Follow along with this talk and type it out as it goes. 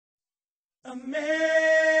You are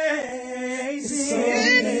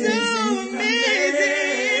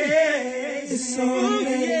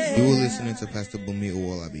listening to Pastor Bumi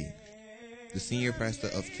Owolabi, the senior pastor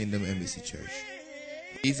of Kingdom Embassy Church.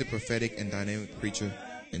 He's a prophetic and dynamic preacher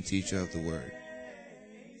and teacher of the word.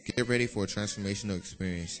 Get ready for a transformational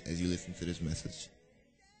experience as you listen to this message.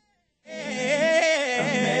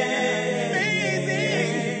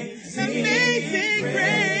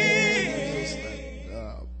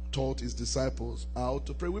 Taught his disciples how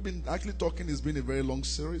to pray. We've been actually talking, it's been a very long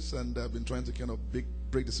series, and I've been trying to kind of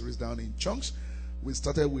break the series down in chunks. We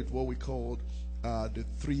started with what we called the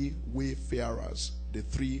three wayfarers. The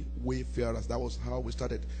three wayfarers. That was how we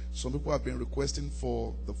started. Some people have been requesting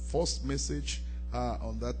for the first message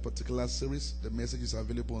on that particular series. The message is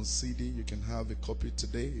available on CD. You can have a copy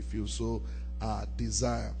today if you so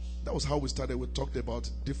desire. That was how we started. We talked about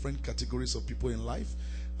different categories of people in life.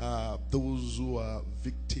 Those who are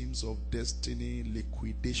victims of destiny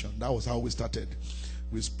liquidation. That was how we started.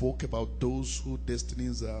 We spoke about those whose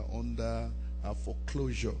destinies are under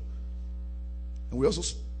foreclosure. And we also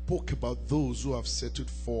spoke about those who have settled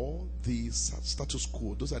for the status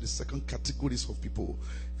quo. Those are the second categories of people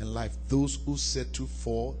in life. Those who settle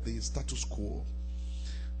for the status quo.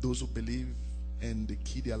 Those who believe and they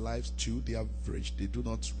key their lives to the average. They do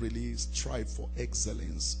not really strive for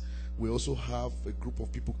excellence. We also have a group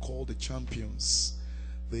of people called the champions.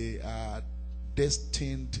 They are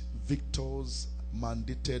destined victors,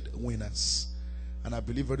 mandated winners. And I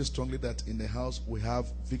believe very strongly that in the house we have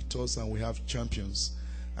victors and we have champions.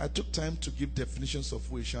 I took time to give definitions of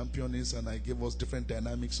who a champion is, and I gave us different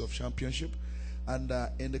dynamics of championship. And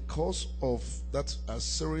in the course of that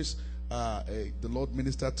series, the Lord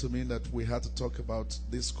ministered to me that we had to talk about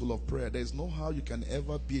this school of prayer. There is no how you can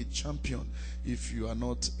ever be a champion if you are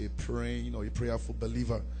not a praying or a prayerful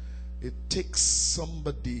believer. It takes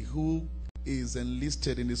somebody who is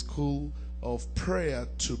enlisted in the school of prayer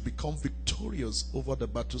to become victorious over the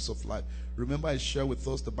battles of life. Remember, I shared with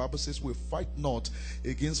us, the Bible says we fight not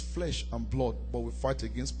against flesh and blood, but we fight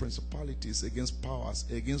against principalities, against powers,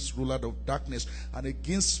 against rulers of darkness, and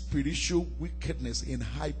against spiritual wickedness in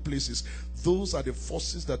high places. Those are the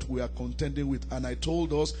forces that we are contending with. And I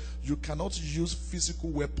told us, you cannot use physical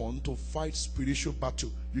weapon to fight spiritual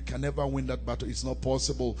battle. You can never win that battle. It's not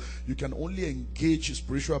possible. You can only engage a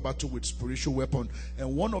spiritual battle with spiritual weapon.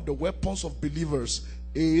 And one of the weapons of believers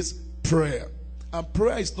is prayer. And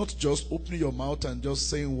prayer is not just opening your mouth and just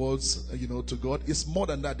saying words, to God. It's more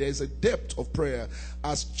than that. There is a depth of prayer,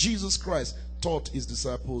 as Jesus Christ taught his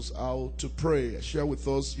disciples how to pray. I share with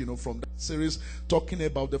us, from that series, talking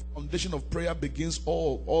about the foundation of prayer begins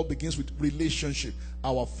all begins with relationship.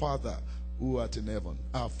 Our Father who art in heaven,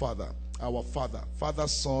 our Father,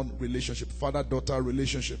 father-son relationship, father-daughter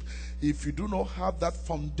relationship. If you do not have that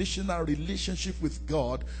foundational relationship with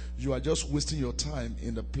God, you are just wasting your time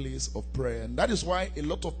in the place of prayer. And that is why a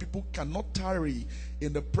lot of people cannot tarry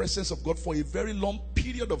in the presence of God for a very long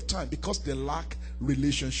period of time, because they lack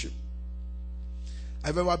relationship.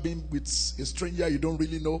 Have you ever been with a stranger you don't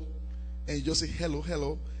really know, and you just say hello,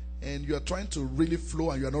 hello, and you are trying to really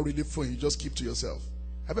flow and you are not really flowing, you just keep to yourself?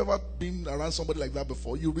 Have you ever been around somebody like that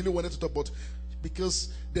before? You really wanted to talk, but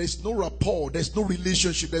because there's no rapport, there's no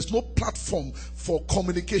relationship, there's no platform for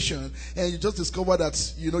communication, and you just discover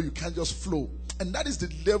that, you can't just flow. And that is the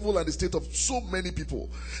level and the state of so many people.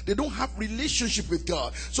 They don't have relationship with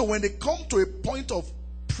God. So when they come to a point of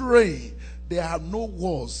praying, they have no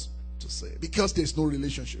words to say because there's no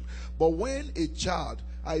relationship. But when a child,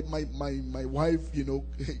 my wife,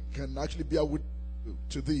 can actually be able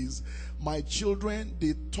to these, my children,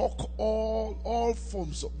 they talk all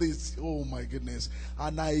forms of this. Oh my goodness.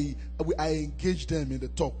 And I engage them in the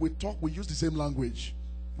talk. We use the same language.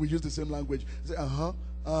 Say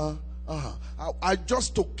I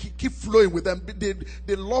just to keep flowing with them.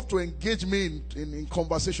 They love to engage me in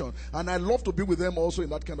conversation, and I love to be with them also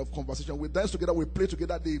in that kind of conversation. We dance together, we play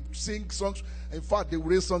together, they sing songs. In fact, they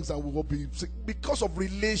raise songs and we will be, because of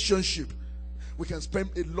relationship. We can spend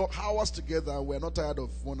a lot hours together. We're not tired of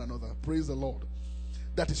one another. Praise the Lord.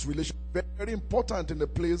 That is relationship. Very, very important in the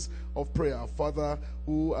place of prayer. Our Father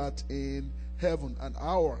who art in heaven. And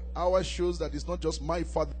our shows that it's not just my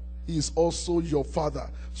Father. He is also your Father.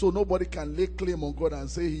 So nobody can lay claim on God and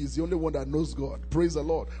say he is the only one that knows God. Praise the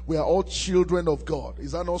Lord. We are all children of God.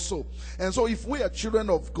 Is that not so? And so if we are children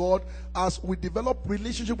of God, as we develop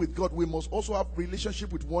relationship with God, we must also have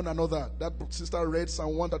relationship with one another. That sister read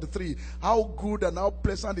Psalm 133. How good and how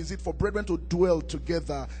pleasant is it for brethren to dwell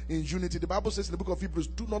together in unity. The Bible says in the book of Hebrews,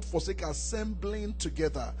 do not forsake assembling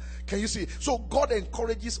together. Can you see? So God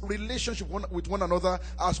encourages relationship with one another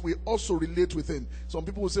as we also relate with him. Some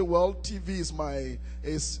people will say, well, TV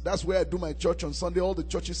that's where I do my church on Sunday. All the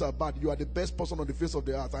churches are bad. You are the best person on the face of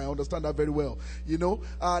the earth. I understand that very well.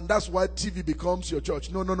 And that's why TV becomes your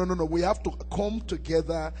church. No. We have to come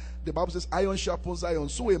together. The Bible says iron sharpens iron.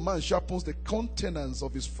 So a man sharpens the countenance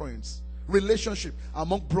of his friends. Relationship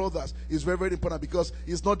among brothers is very, very important, because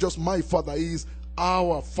it's not just my father, he is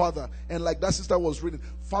our father. And like that sister was reading,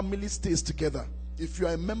 family stays together. If you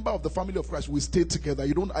are a member of the family of Christ, we stay together.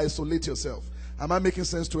 You don't isolate yourself. Am I making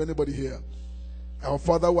sense to anybody here? Our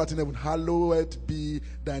Father who art in heaven, hallowed be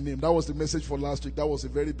thy name. That was the message for last week. That was a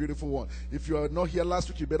very beautiful one. If you are not here last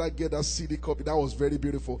week, you better get that CD copy. That was very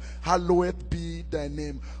beautiful. Hallowed be thy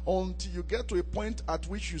name. Until you get to a point at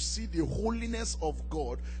which you see the holiness of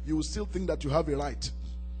God, you will still think that you have a right.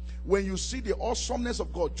 When you see the awesomeness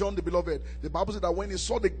of God, John the Beloved, the Bible said that when he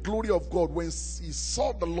saw the glory of God, when he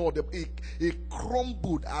saw the Lord, he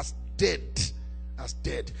crumbled as dead. As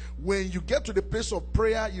dead. When you get to the place of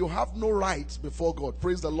prayer, you have no rights before God.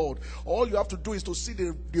 Praise the Lord. All you have to do is to see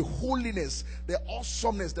the holiness, the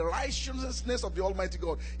awesomeness, the righteousness of the Almighty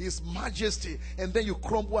God, His majesty, and then you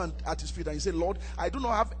crumble at His feet and you say, Lord, I do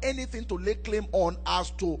not have anything to lay claim on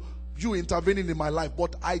as to you intervening in my life,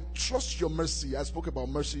 but I trust your mercy. I spoke about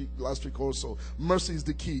mercy last week also. Mercy is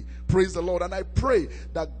the key. Praise the Lord. And I pray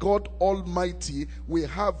that God Almighty will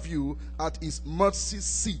have you at His mercy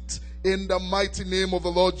seat in the mighty name of the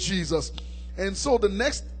Lord Jesus. And so the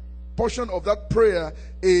next portion of that prayer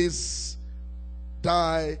is,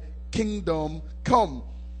 thy kingdom come.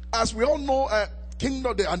 As we all know,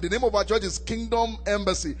 kingdom, and the name of our church is Kingdom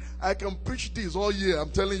Embassy. I can preach this all year. I'm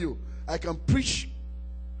telling you, I can preach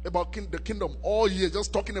about the kingdom all year,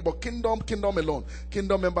 just talking about kingdom alone.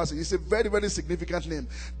 Kingdom Embassy. It's a very, very significant name.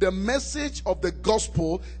 The message of the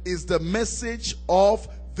gospel is the message of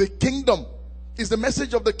the kingdom. It's the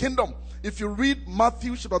message of the kingdom. If you read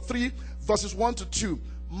Matthew chapter 3, verses 1 to 2.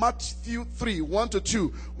 Matthew 3, 1 to 2.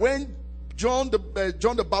 When John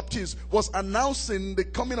the Baptist was announcing the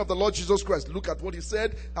coming of the Lord Jesus Christ, look at what he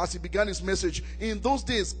said as he began his message. In those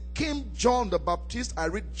days came John the Baptist. I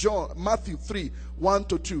read Matthew 3, 1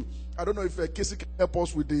 to 2. I don't know if Casey can help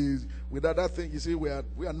us with that thing. You see, we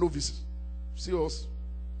are novices. See us?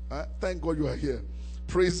 Thank God you are here.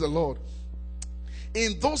 Praise the Lord.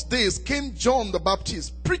 In those days came John the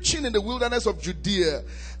Baptist, preaching in the wilderness of Judea,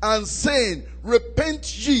 and saying,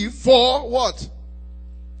 repent ye for what?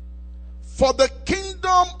 For the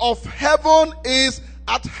kingdom of heaven is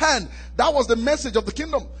at hand. That was the message of the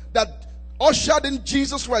kingdom that ushered in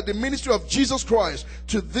Jesus Christ, the ministry of Jesus Christ,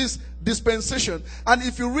 to this dispensation. And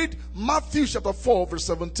if you read Matthew chapter 4 verse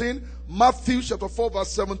 17, Matthew chapter 4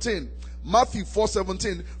 verse 17, Matthew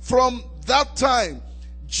 4:17, from that time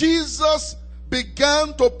Jesus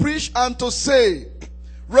began to preach and to say,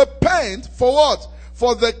 repent for what?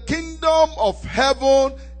 For the kingdom of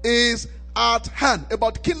heaven is at hand.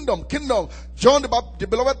 About kingdom. John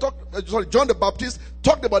the Baptist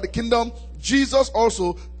talked about the kingdom. Jesus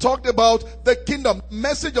also talked about the kingdom.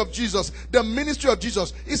 Message of Jesus, the ministry of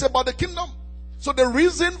Jesus is about the kingdom. So the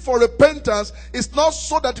reason for repentance is not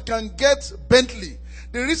so that you can get Bentley.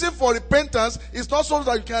 The reason for repentance is not so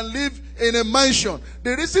that you can live in a mansion.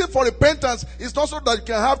 The reason for repentance is not so that you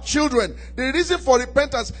can have children. The reason for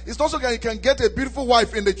repentance is not so that you can get a beautiful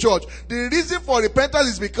wife in the church. The reason for repentance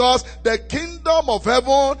is because the kingdom of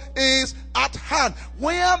heaven is at hand.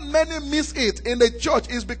 Where many miss it in the church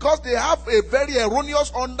is because they have a very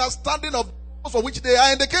erroneous understanding of the purpose for which they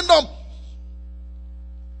are in the kingdom.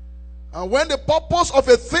 And when the purpose of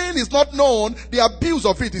a thing is not known, the abuse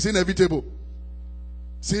of it is inevitable.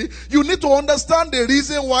 See, you need to understand the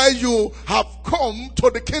reason why you have come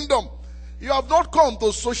to the kingdom. You have not come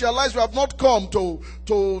to socialize. You have not come to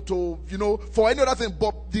for any other thing.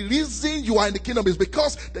 But the reason you are in the kingdom is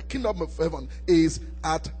because the kingdom of heaven is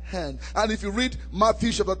at hand. And if you read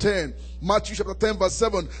Matthew chapter 10 verse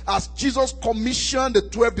 7, as Jesus commissioned the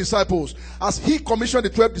 12 disciples,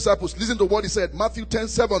 listen to what he said. Matthew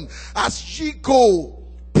 10:7, as ye go,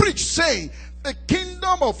 preach, saying, the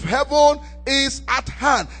kingdom of heaven is at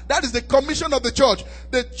hand. That is the commission of the church.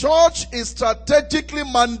 The church is strategically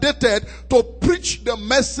mandated to preach the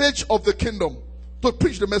message of the kingdom. To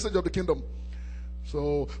preach the message of the kingdom.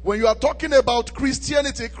 So, when you are talking about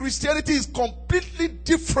Christianity, Christianity is completely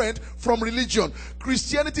different from religion.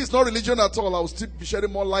 Christianity is not religion at all. I will still be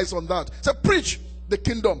shedding more light on that. So, preach the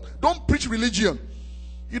kingdom. Don't preach religion.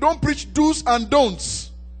 You don't preach do's and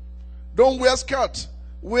don'ts. Don't wear skirt.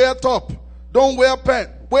 Wear top. Don't wear pen.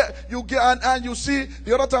 where you get, and you see,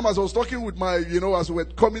 the other time as I was talking with my, as we were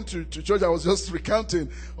coming to church, I was just recounting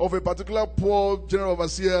of a particular poor general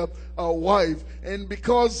overseer wife, and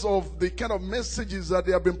because of the kind of messages that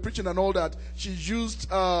they have been preaching and all that, she used,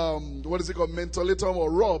 mentholatum or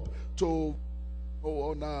rub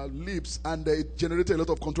on her lips, and it generated a lot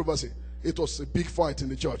of controversy. It was a big fight in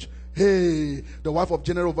the church. Hey, the wife of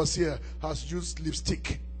general overseer has used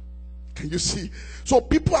lipstick. Can you see? So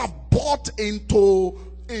people have bought into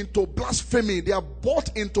blasphemy. They are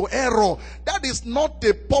bought into error. That is not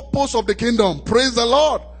the purpose of the kingdom. Praise the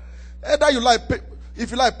Lord. Either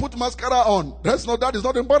if you like, put mascara on. That is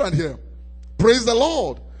not important here. Praise the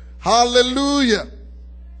Lord. Hallelujah.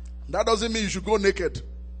 That doesn't mean you should go naked.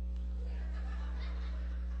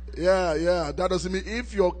 Yeah. That doesn't mean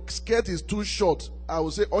if your skirt is too short, I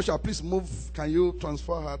will say, Usher, please move. Can you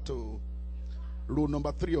transfer her to row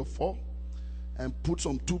number 3 or 4 and put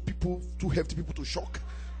some two hefty people to shock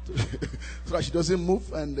so that she doesn't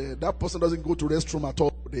move and that person doesn't go to restroom at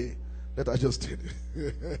all today. That I just did.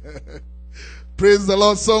 Praise the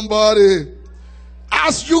Lord, somebody.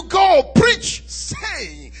 As you go, preach,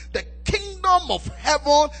 saying the kingdom of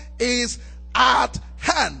heaven is at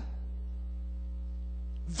hand.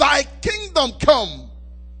 Thy kingdom come.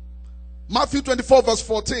 Matthew 24 verse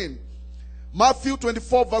 14. Matthew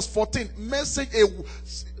 24 verse 14. Message,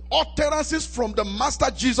 utterances from the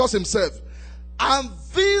Master Jesus himself. And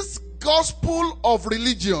this gospel of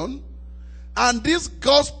religion and this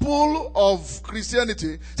gospel of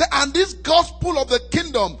Christianity, and this gospel of the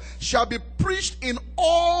kingdom shall be preached in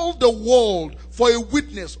all the world for a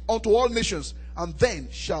witness unto all nations, and then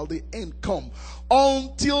shall the end come.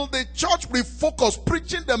 Until the church refocus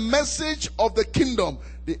preaching the message of the kingdom,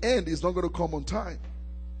 the end is not going to come on time.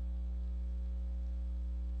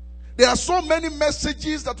 There are so many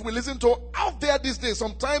messages that we listen to out there these days.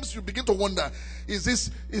 Sometimes you begin to wonder, is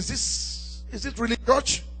it really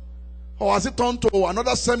church? Or has it turned to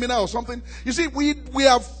another seminar or something? You see, we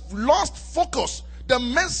have lost focus. The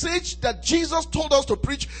message that Jesus told us to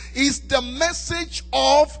preach is the message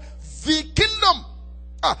of the kingdom.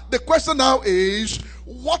 The question now is,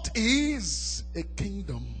 what is a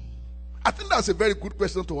kingdom? I think that's a very good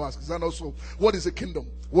question to ask. Is that also, what is a kingdom?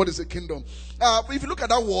 What is a kingdom? If you look at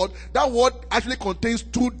that word actually contains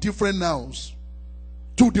two different nouns.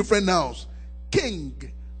 Two different nouns. King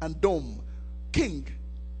and dome. King,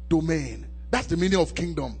 domain. That's the meaning of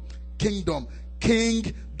kingdom. Kingdom,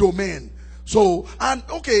 king, domain. So, and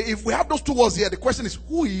okay, if we have those two words here, the question is,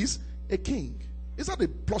 who is a king? Is that a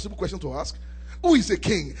plausible question to ask? Who is a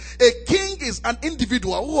king? A king is an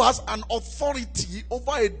individual who has an authority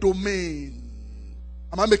over a domain.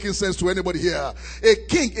 Am I making sense to anybody here? A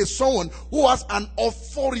king is someone who has an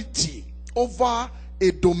authority over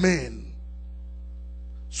a domain.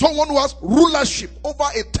 Someone who has rulership over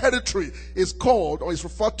a territory is called or is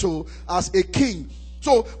referred to as a king.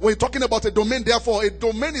 So when you're talking about a domain, therefore, a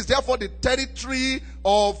domain is therefore the territory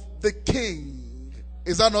of the king.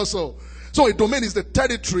 Is that not so? So a domain is the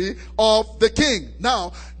territory of the king.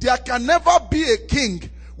 Now, there can never be a king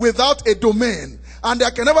without a domain. And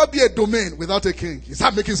there can never be a domain without a king. Is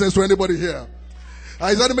that making sense to anybody here?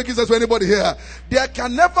 Is that making sense to anybody here? There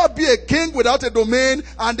can never be a king without a domain.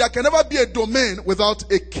 And there can never be a domain without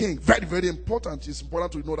a king. Very, very important. It's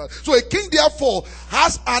important to know that. So a king, therefore,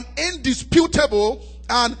 has an indisputable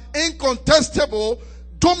and incontestable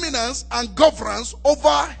dominance and governance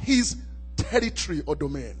over his territory or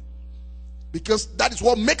domain. Because that is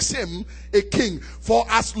what makes him a king. For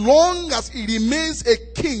as long as he remains a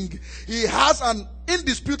king, he has an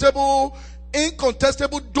indisputable,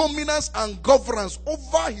 incontestable dominance and governance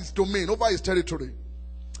over his domain, over his territory.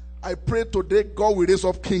 I pray today God will raise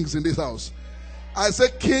up kings in this house. I say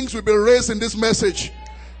kings will be raised in this message.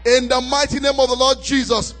 In the mighty name of the Lord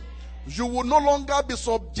Jesus, you will no longer be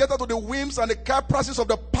subjected to the whims and the caprices of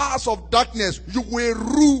the powers of darkness. You will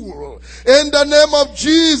rule in the name of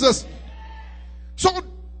Jesus. So,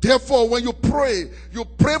 therefore, when you pray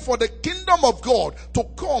for the kingdom of God to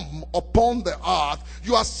come upon the earth.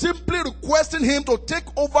 You are simply requesting him to take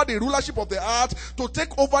over the rulership of the earth, to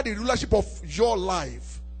take over the rulership of your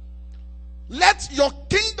life. Let your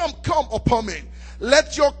kingdom come upon me.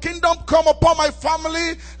 Let your kingdom come upon my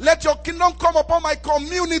family. Let your kingdom come upon my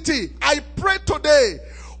community. I pray today,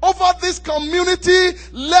 over this community,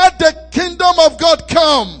 let the kingdom of God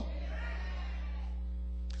come.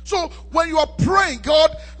 So when you are praying,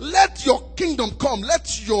 God, let your kingdom come.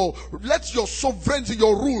 Let your sovereignty,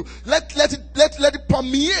 your rule, let it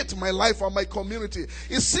permeate my life and my community.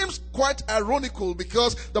 It seems quite ironical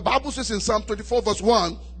because the Bible says in Psalm 24 verse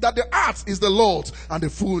 1 that the earth is the Lord's and the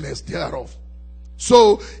fullness thereof.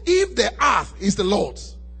 So if the earth is the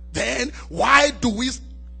Lord's then why do we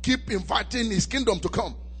keep inviting his kingdom to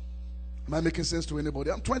come? Am I making sense to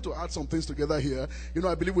anybody? I'm trying to add some things together here.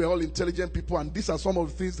 I believe we're all intelligent people, and these are some of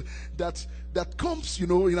the things that comes,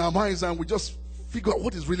 in our minds, and we just figure out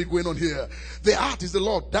what is really going on here. The earth is the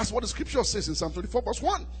Lord. That's what the scripture says in Psalm 24 verse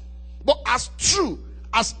 1. But as true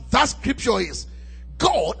as that scripture is,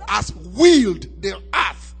 God has willed the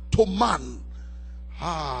earth to man.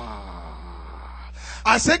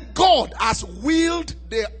 I said God has willed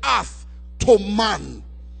the earth to man.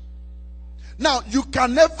 Now, you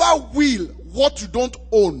can never will what you don't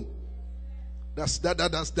own.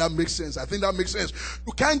 That makes sense. I think that makes sense.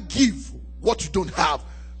 You can't give what you don't have.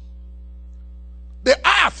 The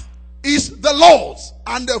earth is the Lord's,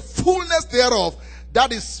 and the fullness thereof,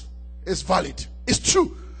 that is valid. It's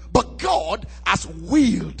true. But God has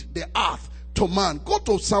willed the earth to man. Go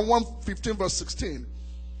to Psalm 115 verse 16.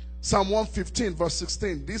 Psalm 115 verse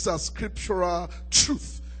 16. These are scriptural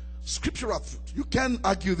truth. Scriptural truth. You can't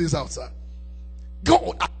argue this outside.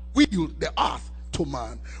 God has willed the earth to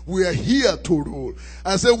man. We are here to rule.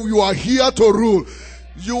 I say you are here to rule.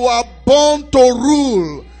 You are born to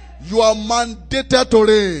rule. You are mandated to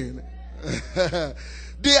reign.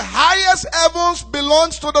 The highest heavens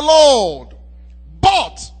belongs to the Lord.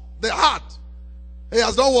 But the heart, he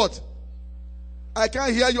has done what? I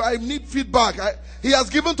can't hear you. I need feedback. He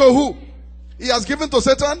has given to who? He has given to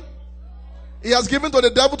Satan? He has given to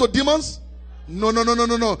the devil, to demons? No.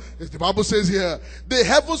 The Bible says here, the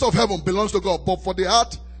heavens of heaven belongs to God. But for the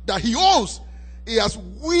heart that he owns, he has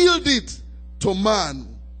willed it to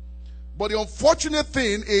man. But the unfortunate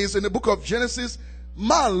thing is, in the book of Genesis,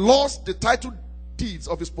 man lost the title deeds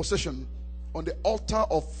of his possession on the altar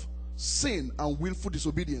of sin and willful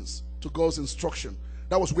disobedience to God's instruction.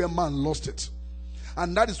 That was where man lost it.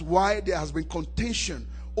 And that is why there has been contention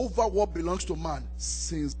over what belongs to man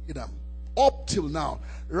since Adam. Up till now,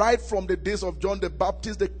 right from the days of John the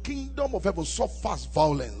Baptist, the kingdom of heaven suffers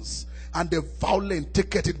violence, and the violent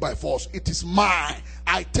taketh it by force. It is mine.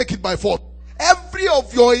 I take it by force. Every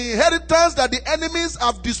of your inheritance that the enemies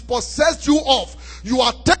have dispossessed you of, you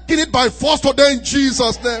are taking it by force today in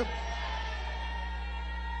Jesus' name.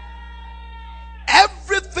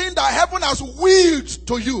 Everything that heaven has willed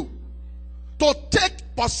to you to take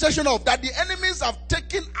possession of, that the enemies have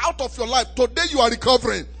taken out of your life, today you are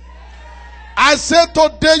recovering. I said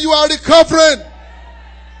today you are recovering.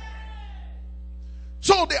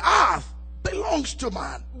 So the earth belongs to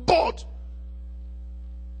man, but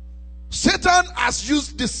Satan has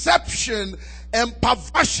used deception and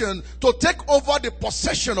perversion to take over the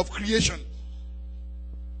possession of creation.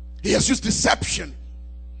 He has used deception.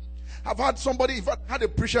 I've had somebody, if I had a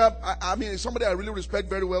preacher, I mean somebody I really respect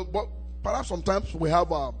very well, but perhaps sometimes we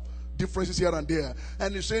have differences here and there.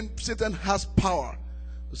 And he's saying Satan has power.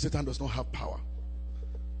 Satan does not have power.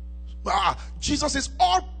 Jesus is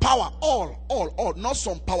all power, all, not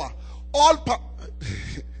some power. All power.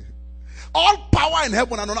 All power in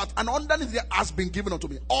heaven and on earth and underneath there has been given unto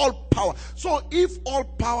me. All power. So if all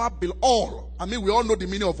power be all, I mean we all know the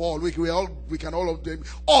meaning of all. We can all of them.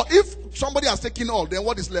 Or if somebody has taken all, then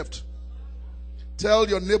what is left? Tell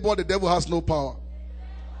your neighbor the devil has no power.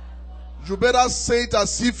 You better say it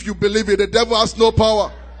as if you believe it. The devil has no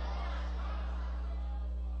power.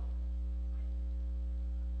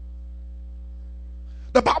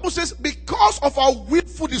 The Bible says because of our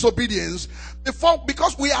willful disobedience,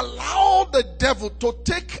 because we allow the devil to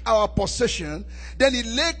take our possession, then he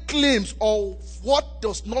lay claims of what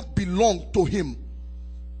does not belong to him.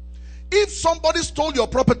 If somebody stole your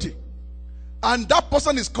property and that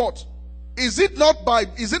person is caught, is it not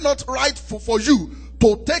right for you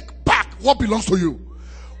to take back what belongs to you?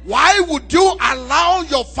 Why would you allow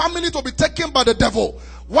your family to be taken by the devil?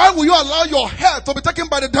 Why will you allow your health to be taken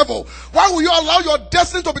by the devil? Why will you allow your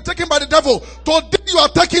destiny to be taken by the devil? Today you are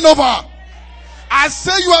taking over. I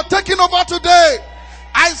say you are taking over today.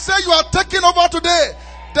 I say you are taking over today.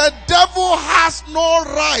 The devil has no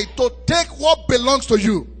right to take what belongs to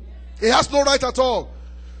you. He has no right at all.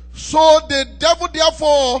 So the devil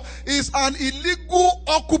therefore is an illegal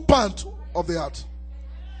occupant of the earth.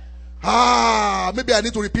 Maybe I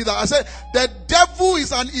need to repeat that. I said the devil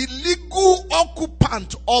is an illegal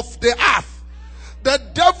occupant of the earth. The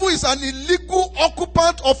devil is an illegal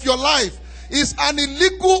occupant of your life. Is an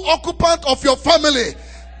illegal occupant of your family.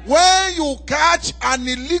 When you catch an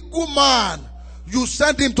illegal man, you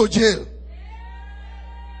send him to jail.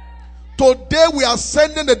 Today we are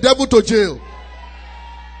sending the devil to jail.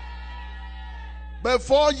 But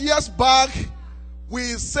 4 years back, we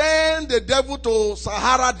sent the devil to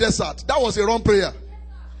Sahara Desert. That was a wrong prayer.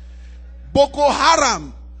 Boko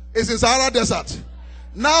Haram is in Sahara Desert.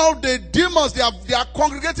 Now the demons, they are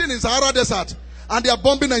congregating in Sahara Desert and they are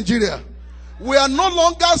bombing Nigeria. We are no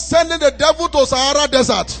longer sending the devil to Sahara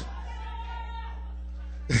Desert.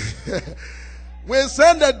 We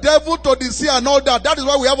send the devil to the sea and all that. That is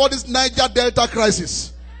why we have all this Niger Delta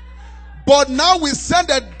crisis. But now we send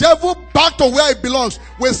the devil back to where he belongs.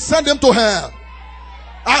 We send him to hell.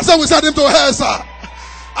 I said we send him to hell, sir.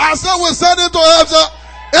 I said we send him to hell, sir.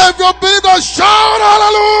 If you believe us, shout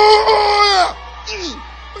hallelujah.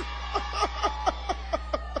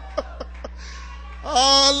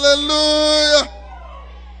 Hallelujah.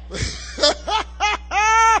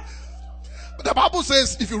 The Bible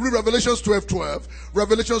says, if you read Revelations 12:12,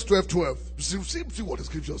 Revelations 12:12, see what the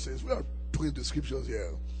scripture says. We are doing the scriptures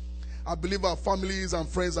here. I believe our families and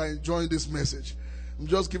friends are enjoying this message. I'm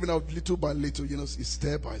just giving out little by little, it's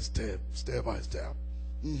step by step, step by step.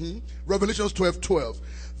 Revelations 12:12.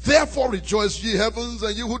 Therefore rejoice, ye heavens,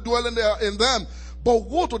 and you who dwell in them. But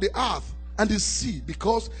woe to the earth and the sea,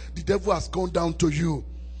 because the devil has gone down to you.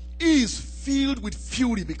 He is filled with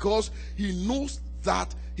fury because he knows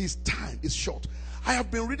that his time is short. I have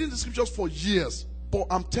been reading the scriptures for years, but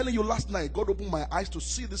I'm telling you, last night God opened my eyes to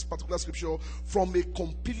see this particular scripture from a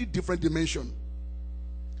completely different dimension.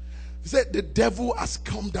 He said the devil has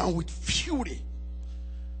come down with fury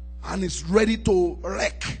and is ready to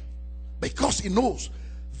wreck because he knows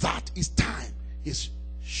that his time is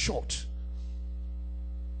short.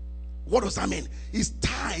 What does that mean? His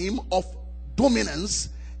time of dominance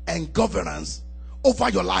and governance over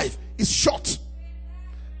your life is short.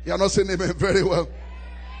 You are not saying amen very well.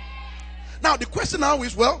 Now the question now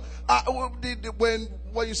is, when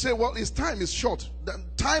you say, well, his time is short, then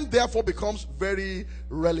time therefore becomes very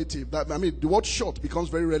relative. The word short becomes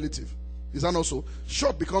very relative. Is that also?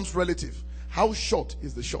 Short becomes relative. How short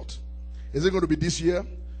is the short? Is it going to be this year,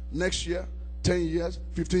 next year, 10 years,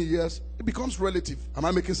 15 years? It becomes relative. Am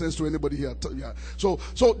I making sense to anybody here? Yeah. So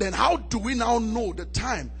then how do we now know the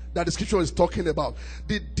time that the scripture is talking about?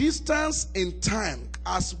 The distance in time,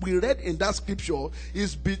 as we read in that scripture,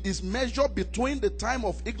 is measured between the time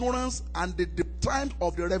of ignorance and the time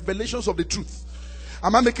of the revelations of the truth.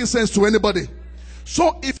 Am I making sense to anybody?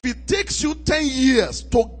 So if it takes you 10 years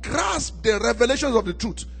to grasp the revelations of the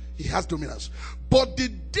truth, he has dominance. But the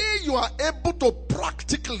day you are able to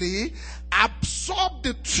practically absorb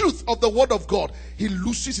the truth of the word of God, he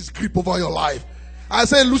loses his grip over your life. I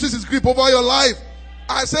say loses his grip over your life.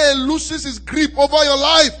 I say loses his grip over your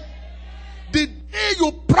life. The day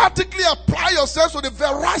you practically apply yourself to the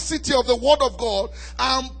veracity of the word of God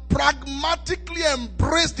and pragmatically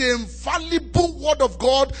embrace the infallible word of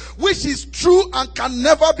God, which is true and can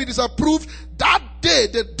never be disapproved, that day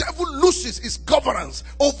the devil loses his governance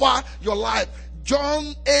over your life.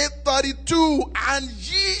 John 8:32, and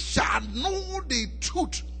ye shall know the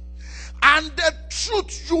truth, and the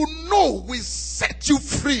truth you know will set you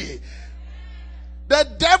free. The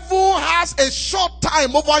devil has a short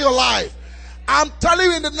time over your life. I'm telling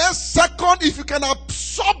you, in the next second, if you can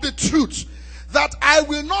absorb the truth that I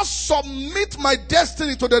will not submit my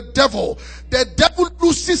destiny to the devil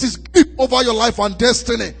loses his grip over your life and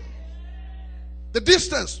destiny. The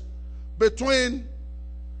distance between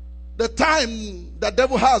the time the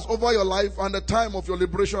devil has over your life and the time of your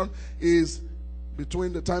liberation is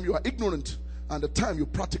between the time you are ignorant and the time you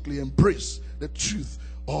practically embrace the truth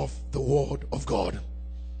of the word of God.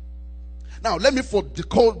 Now, let me, for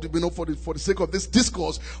the sake of this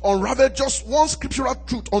discourse, unravel just one scriptural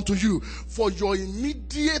truth unto you for your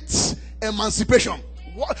immediate emancipation.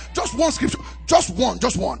 Just one scripture, just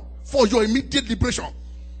one, for your immediate liberation.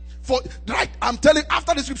 I'm telling you,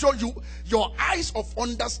 after the scripture, your eyes of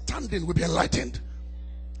understanding will be enlightened.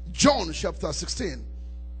 John chapter 16.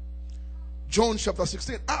 John chapter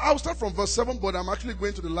 16. I'll start from verse 7, but I'm actually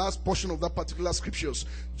going to the last portion of that particular scriptures.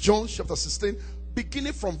 John chapter 16,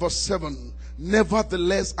 beginning from verse 7.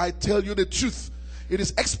 Nevertheless, I tell you the truth. It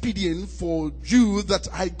is expedient for you that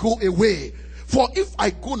I go away. For if I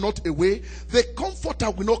go not away, the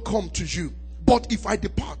Comforter will not come to you. But if I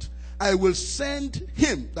depart, I will send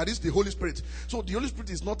him. That is the Holy Spirit. So the Holy Spirit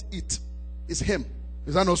is not it. It's him.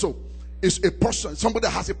 Is that not so? It's a person. Somebody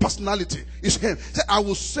that has a personality. It's him. So I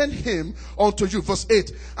will send him unto you. Verse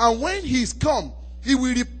 8. And when he is come, he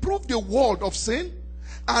will reprove the world of sin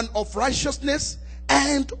and of righteousness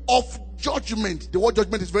and of judgment. The word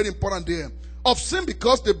judgment is very important there. Of sin,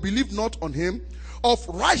 because they believe not on him. Of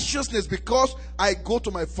righteousness, because I go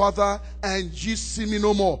to my Father and ye see me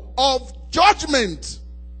no more. Of judgment,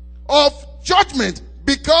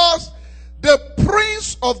 because the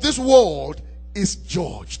prince of this world is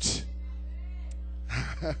judged.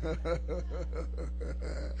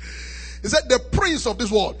 He said the prince of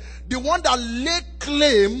this world, the one that laid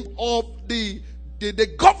claim of the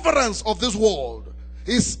governance of this world,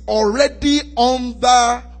 is already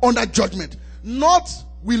under judgment. Not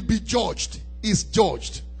will be judged, is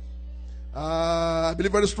judged. I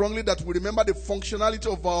believe very strongly that we remember the functionality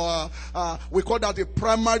of our, we call that a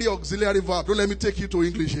primary auxiliary verb. Don't let me take you to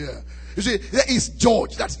English here. You see, there is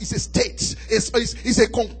judge. That is a state. It's a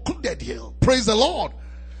concluded here. Praise the Lord.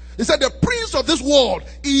 He said the prince of this world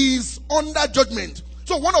is under judgment.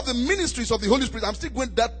 So one of the ministries of the Holy Spirit, I'm still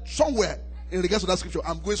going that somewhere in regards to that scripture.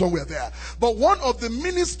 I'm going somewhere there. But one of the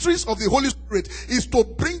ministries of the Holy Spirit is to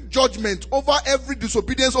bring judgment over every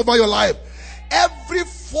disobedience over your life. Every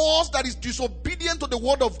force that is disobedient to the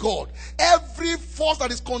word of God, every force that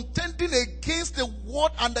is contending against the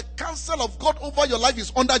word and the counsel of God over your life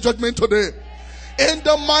is under judgment today. In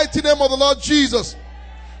the mighty name of the Lord Jesus.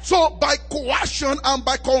 So by coercion and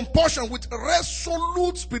by compulsion, with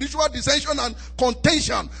resolute spiritual dissension and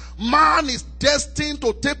contention, man is destined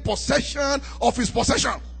to take possession of his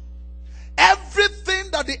possession. Everything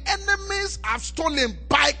that the enemies have stolen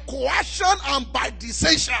by coercion and by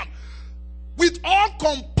dissension, with all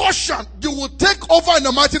compulsion, you will take over in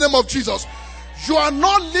the mighty name of Jesus. You are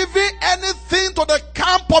not leaving anything to the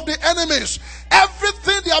camp of the enemies.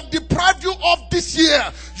 Everything they have deprived you of this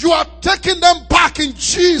year, you are taking them back in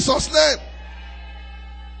Jesus' name.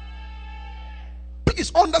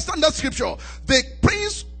 Please understand that scripture. The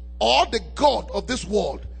prince or the god of this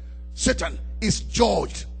world, Satan, is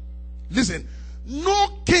judged. Listen, no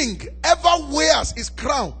king ever wears his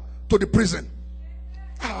crown to the prison.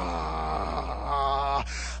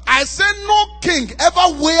 I say no king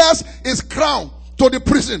ever wears his crown to the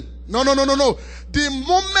prison. No. The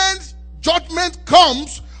moment judgment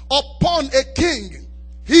comes upon a king,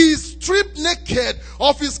 he is stripped naked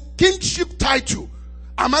of his kingship title.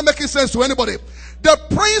 Am I making sense to anybody? The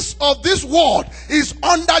prince of this world is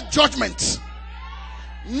under judgment.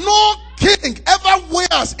 No king ever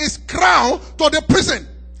wears his crown to the prison.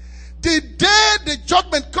 The day the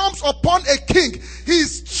judgment comes upon a king, he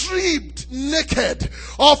is stripped naked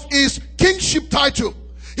of his kingship title.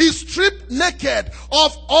 He is stripped naked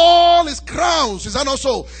of all his crowns. Is that not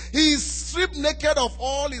so? He is stripped naked of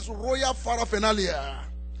all his royal paraphernalia.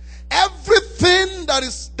 Everything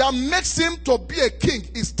that makes him to be a king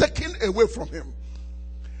is taken away from him.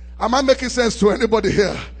 Am I making sense to anybody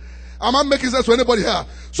here? Am I making sense to anybody here?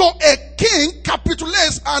 So a king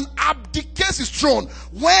capitulates and abdicates his throne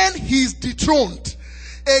when he is dethroned.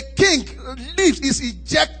 A king is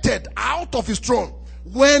ejected out of his throne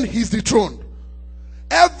when he is dethroned.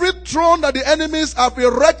 Every throne that the enemies have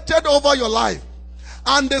erected over your life,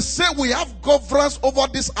 and they say we have governance over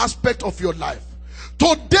this aspect of your life,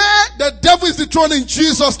 today the devil is dethroned in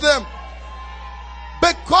Jesus' name.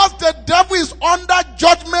 Because the devil is under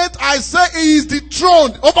judgment, I say he is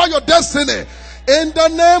dethroned over your destiny. In the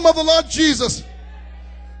name of the Lord Jesus.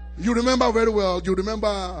 You remember very well. You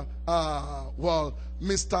remember,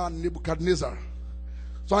 Mr. Nebuchadnezzar.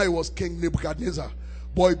 So he was King Nebuchadnezzar.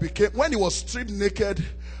 Boy became, when he was stripped naked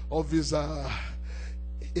of his, a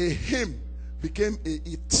hymn became a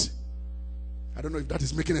it. I don't know if that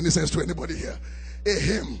is making any sense to anybody here.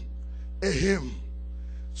 A hymn.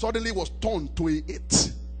 Suddenly was turned to a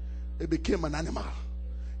it. It became an animal.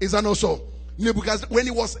 Is that not so? Nebuchadnezzar, when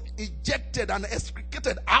he was ejected and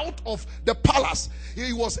extricated out of the palace,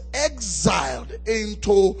 he was exiled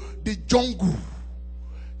into the jungle.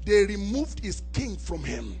 They removed his king from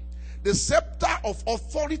him. The scepter of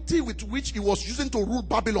authority with which he was using to rule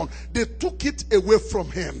Babylon, they took it away from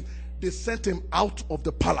him. They sent him out of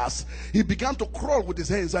the palace. He began to crawl with his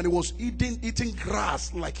hands, and he was eating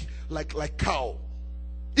grass like cow.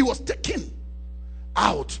 He was taken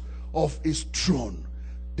out of his throne.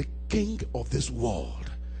 The king of this world,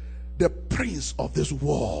 the prince of this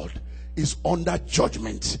world, is under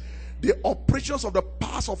judgment. The operations of the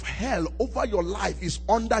powers of hell over your life is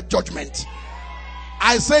under judgment.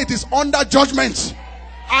 I say it is under judgment.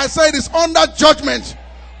 I say it is under judgment.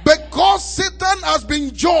 Because Satan has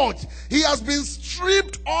been judged, he has been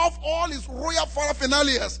stripped of all his royal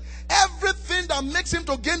paraphernalia. Everything that makes him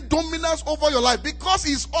to gain dominance over your life, because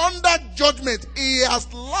he's under judgment, he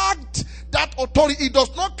has lacked that authority. He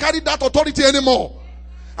does not carry that authority anymore.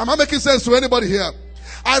 Am I making sense to anybody here?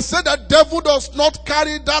 I said that devil does not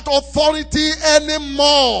carry that authority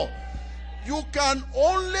anymore. You can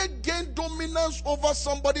only gain dominance over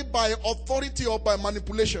somebody by authority or by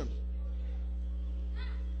manipulation.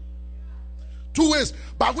 Two ways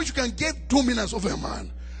by which you can gain dominance over a man: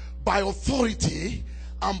 by authority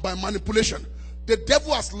and by manipulation. The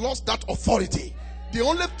devil has lost that authority. The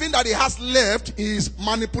only thing that he has left is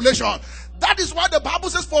manipulation. That is why the Bible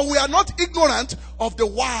says, for we are not ignorant of the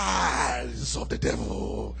wiles of the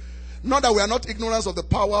devil. Not that we are not ignorant of the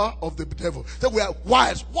power of the devil. That we are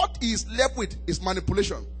wise. What he is left with is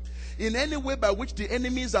manipulation. In any way by which the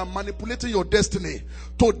enemies are manipulating your destiny,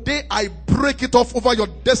 today I break it off over your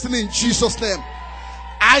destiny in Jesus' name.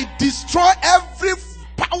 I destroy every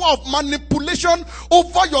power of manipulation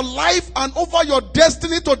over your life and over your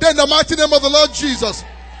destiny today in the mighty name of the Lord Jesus.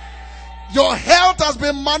 Your health has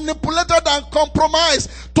been manipulated and compromised.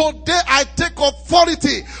 Today I take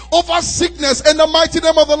authority over sickness in the mighty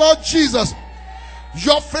name of the Lord Jesus.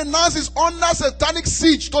 Your finance is under satanic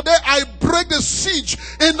siege. Today I break the siege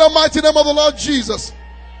in the mighty name of the Lord Jesus.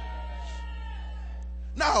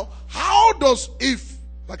 Now, how does, if,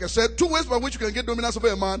 like I said, two ways by which you can get dominance over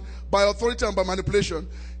a man, by authority and by manipulation.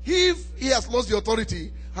 If he has lost the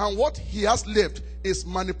authority and what he has left is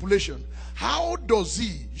manipulation, how does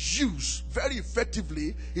he use very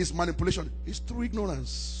effectively his manipulation? It's through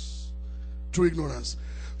ignorance. Through ignorance.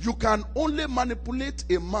 You can only manipulate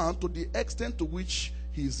a man to the extent to which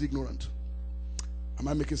he is ignorant. Am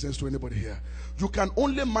I making sense to anybody here? You can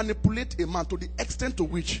only manipulate a man to the extent to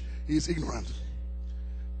which he is ignorant.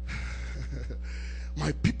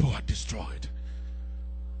 My people are destroyed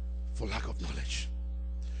for lack of knowledge.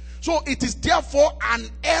 So it is therefore an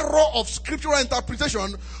error of scriptural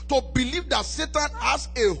interpretation to believe that Satan has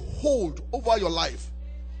a hold over your life.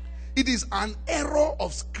 It is an error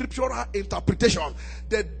of scriptural interpretation.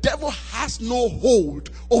 The devil has no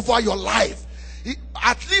hold over your life.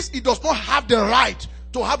 At least he does not have the right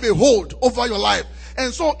to have a hold over your life.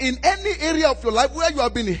 And so in any area of your life where you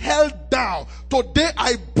have been held down, today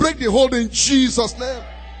I break the hold in Jesus' name.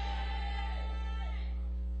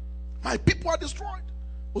 My people are destroyed.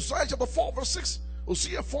 Hosea chapter 4 verse 6.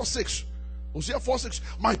 Hosea 4 6. Hosea 4 6.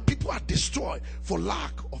 My people are destroyed for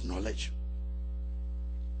lack of knowledge.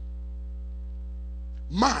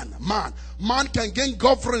 Man can gain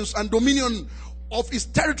governance and dominion of his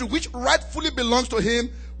territory which rightfully belongs to him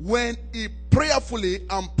when he prayerfully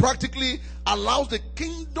and practically allows the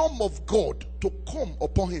kingdom of God to come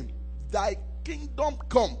upon him. Thy kingdom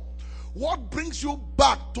come. What brings you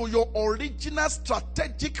back to your original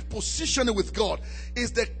strategic positioning with God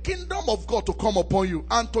is the kingdom of God to come upon you.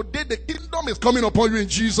 And today the kingdom is coming upon you in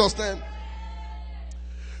Jesus' name.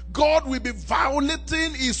 God will be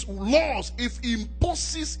violating his laws if he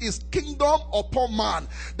imposes his kingdom upon man.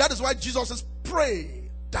 That is why Jesus says, pray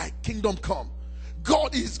thy kingdom come.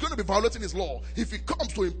 God is going to be violating his law if he comes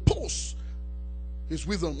to impose his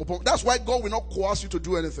wisdom upon. That's why God will not coerce you to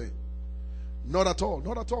do anything. Not at all.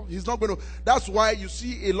 Not at all. He's not going to. That's why you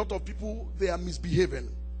see a lot of people, they are misbehaving.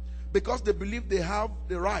 Because they believe they have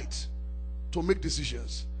the right to make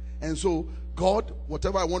decisions. And so, God,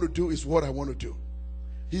 whatever I want to do is what I want to do.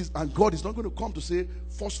 And God is not going to come to say,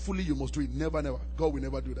 forcefully you must do it. Never, never. God will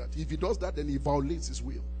never do that. If he does that, then he violates his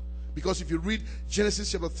will. Because if you read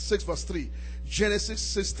Genesis chapter 6 verse 3, Genesis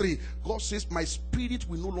 6 3, God says, my spirit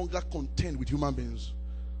will no longer contend with human beings.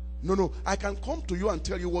 No, I can come to you and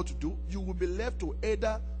tell you what to do. You will be left to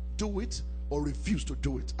either do it or refuse to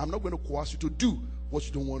do it. I'm not going to coerce you to do what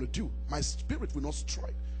you don't want to do. My spirit will not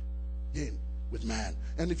strike in with man.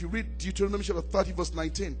 And if you read Deuteronomy chapter 30 verse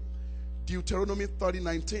 19, Deuteronomy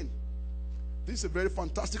 30:19. This is a very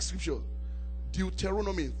fantastic scripture.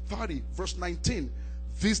 Deuteronomy 30 verse 19.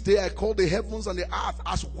 This day I call the heavens and the earth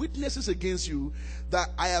as witnesses against you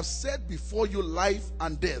that I have set before you life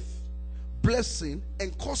and death, blessing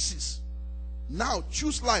and curses. Now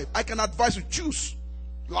choose life. I can advise you, choose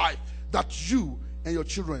life that you and your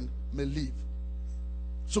children may live.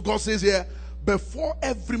 So God says here, before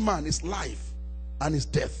every man is life and is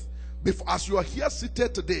death. Before, as you are here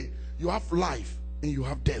seated today, you have life and you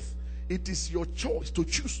have death. It is your choice to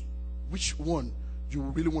choose which one you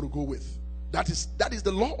really want to go with. That is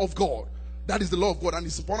the law of God. That is the law of God. And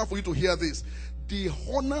it's important for you to hear this. The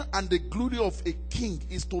honor and the glory of a king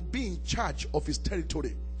is to be in charge of his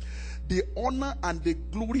territory. The honor and the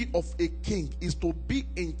glory of a king is to be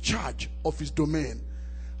in charge of his domain.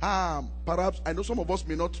 Perhaps, I know some of us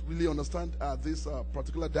may not really understand this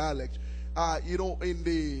particular dialect. In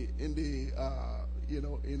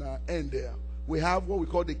our end there, we have what we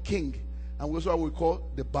call the king, and we also have what we call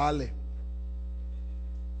the Baale.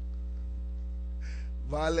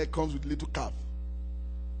 Baale comes with little calf.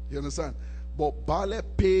 You understand? But Baale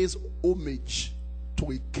pays homage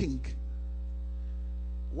to a king.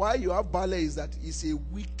 Why you have Baale is that he's a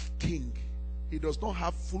weak king. He does not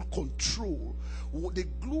have full control. The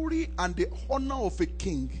glory and the honor of a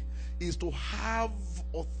king is to have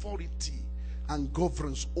authority, and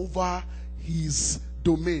governs over his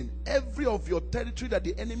domain. Every of your territory that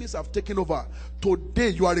the enemies have taken over, today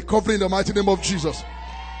you are recovering in the mighty name of Jesus.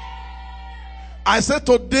 I said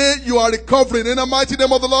today you are recovering in the mighty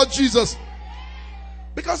name of the Lord Jesus.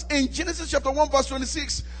 Because in Genesis chapter 1 verse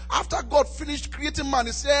 26, after God finished creating man,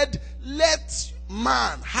 he said, let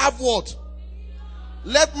man have what?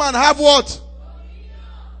 Let man have what?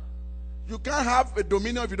 You can't have a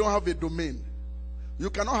dominion if you don't have a domain. You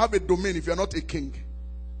cannot have a domain if you are not a king.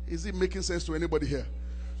 Is it making sense to anybody here?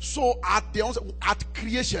 So at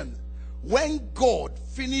creation, when God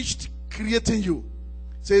finished creating you,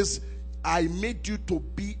 says, I made you to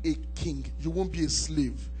be a king. You won't be a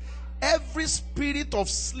slave. Every spirit of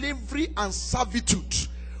slavery and servitude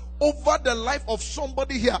over the life of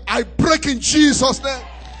somebody here, I break in Jesus' name.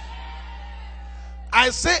 I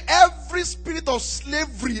say every spirit of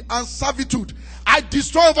slavery and servitude, I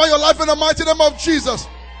destroy over your life in the mighty name of Jesus.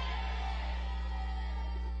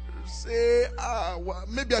 Say, well,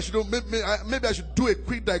 maybe I should do a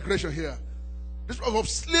quick digression here. This was of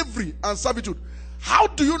slavery and servitude. How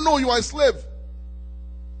do you know you are a slave?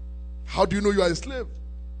 How do you know you are a slave?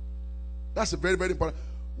 That's a very, very important.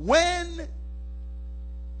 When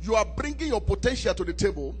you are bringing your potential to the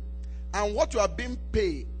table, and what you are being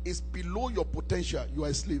paid is below your potential, you are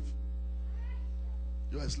a slave.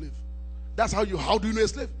 You are a slave. That's how do you know a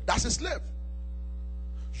slave? That's a slave.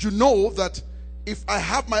 You know that if I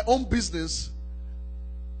have my own business,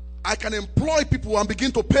 I can employ people and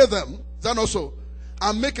begin to pay them, then also,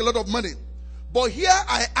 and make a lot of money. But here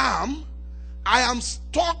I am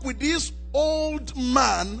stuck with this old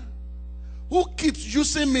man who keeps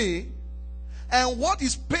using me, and what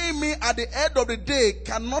is paying me at the end of the day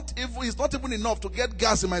is not even enough to get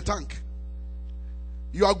gas in my tank.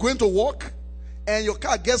 You are going to work and your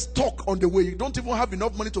car gets stuck on the way. You don't even have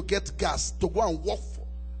enough money to get gas to go and work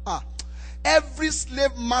for. Every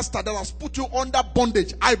slave master that has put you under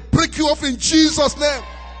bondage, I break you off in Jesus' name.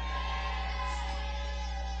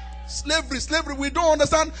 Slavery, we don't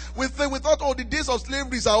understand. We thought, oh, the days of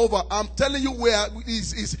slavery are over. I'm telling you where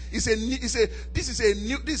this is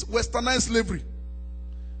westernized slavery.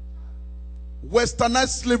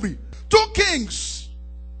 Westernized slavery. Two kings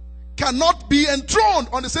cannot be enthroned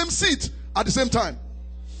on the same seat at the same time.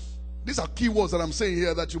 These are key words that I'm saying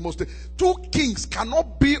here that you must. Two kings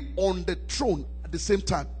cannot be on the throne at the same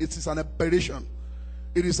time. It is an aberration.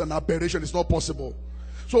 It is an aberration. It's not possible.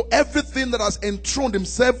 So everything that has enthroned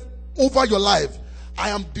himself over your life, I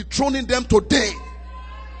am dethroning them today.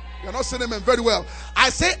 You're not saying amen very well. I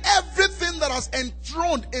say everything that has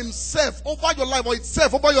enthroned himself over your life or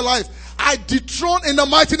itself over your life, I dethrone in the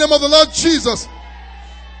mighty name of the Lord Jesus.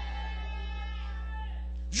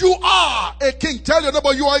 You are a king. Tell your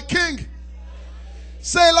neighbor you are a king.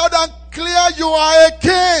 Say loud and clear, you are a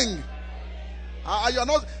king. You're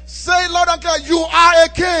not. Say loud and clear, you are a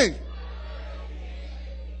king.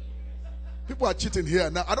 People are cheating here.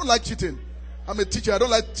 Now, I don't like cheating. I'm a teacher. I don't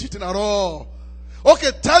like cheating at all.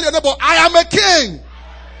 Okay, tell your neighbor, I am a king.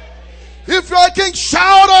 If you're a king,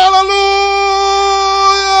 shout hallelujah.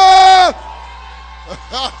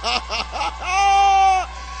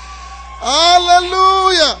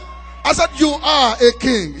 Hallelujah. I said, you are a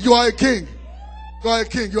king. You are a king. You are a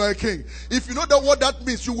king. You are a king. If you know what that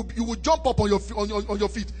means, you will jump up on your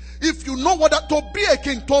feet. If you know what that, to be a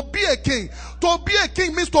king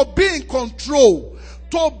means to be in control.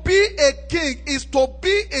 To be a king is to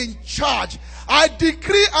be in charge. I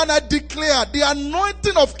decree and I declare the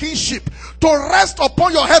anointing of kingship to rest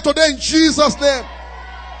upon your head today in Jesus' name.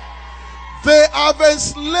 They have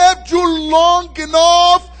enslaved you long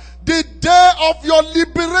enough. The day of your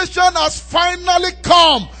liberation has finally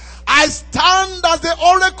come. I stand as the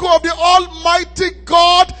oracle of the Almighty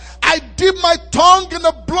God. I dip my tongue in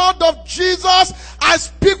the blood of Jesus. I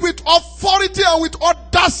speak with authority and with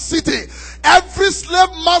audacity. Every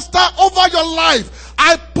slave master over your life,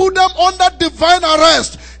 I put them under divine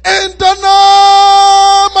arrest in the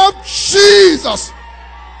name of Jesus.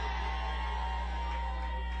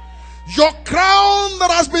 Your crown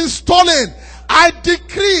that has been stolen, I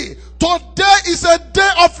decree today is a day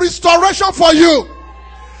of restoration for you.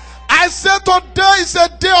 I say today is a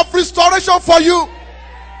day of restoration for you.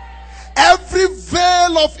 Every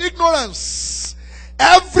veil of ignorance,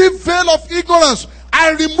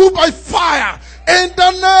 I remove by fire in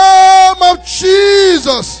the name of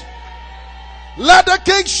Jesus. Let the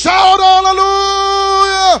king shout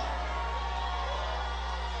hallelujah.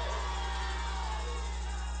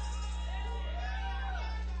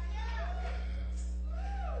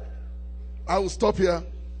 I will stop here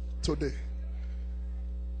today.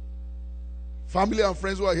 Family and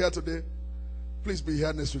friends who are here today, please be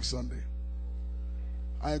here next week Sunday.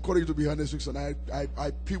 I encourage you to be here next week, son.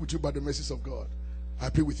 I pray with you by the mercies of God. I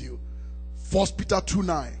pray with you. 1 Peter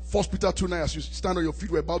 2:9. 1 Peter 2:9. As you stand on your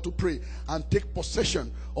feet, we're about to pray and take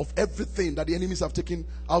possession of everything that the enemies have taken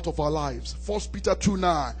out of our lives. 1 Peter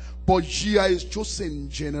 2:9. But ye are his chosen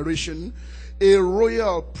generation, a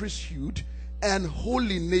royal priesthood, and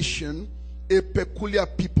holy nation, a peculiar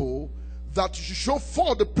people, that you should show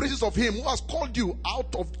forth the praises of him who has called you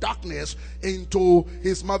out of darkness into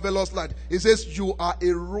his marvelous light. It says you are a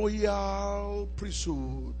royal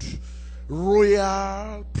priesthood.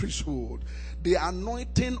 Royal priesthood. The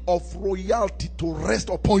anointing of royalty to rest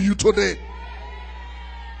upon you today.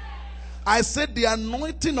 I said the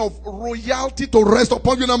anointing of royalty to rest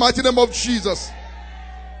upon you in the mighty name of Jesus.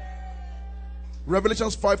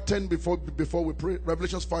 Revelations 5:10 before we pray.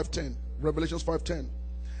 Revelations 5:10. Revelations 5:10.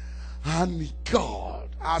 And God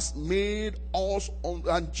has made us,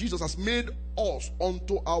 and Jesus has made us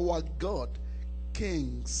unto our God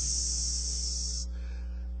kings.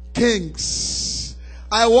 Kings.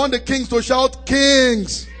 I want the kings to shout,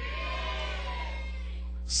 kings.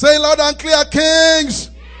 Say loud and clear, kings.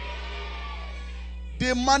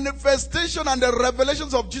 The manifestation and the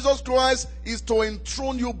revelations of Jesus Christ is to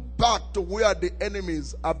enthrone you back to where the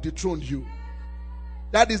enemies have dethroned you.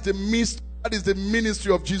 That is the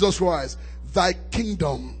ministry of Jesus Christ. Thy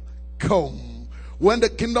kingdom come. When the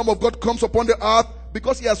kingdom of God comes upon the earth,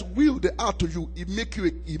 because he has willed the earth to you, he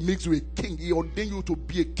makes you a king. He ordained you to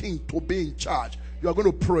be a king, to be in charge. You are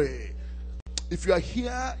going to pray. If you are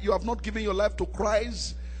here, you have not given your life to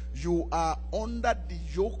Christ, you are under the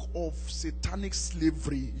yoke of satanic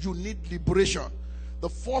slavery. You need liberation. The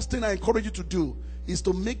first thing I encourage you to do is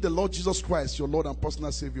to make the Lord Jesus Christ your Lord and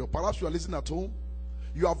personal Savior. Perhaps you are listening at home.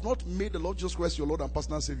 You have not made the Lord Jesus Christ your Lord and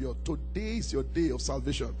personal Savior. Today is your day of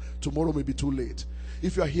salvation. Tomorrow may be too late.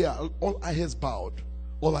 If you are here, all eyes bowed,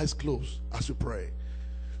 all eyes closed as you pray.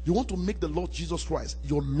 You want to make the Lord Jesus Christ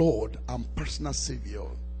your Lord and personal Savior.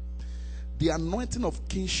 The anointing of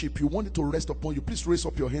kingship, you want it to rest upon you. Please raise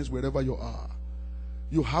up your hands wherever you are.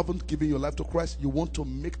 You haven't given your life to Christ. You want to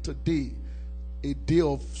make today a day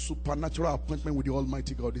of supernatural appointment with the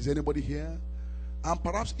Almighty God. Is anybody here? And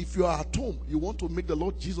perhaps if you are at home, you want to make the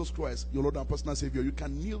Lord Jesus Christ your Lord and personal Savior. You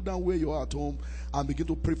can kneel down where you are at home and begin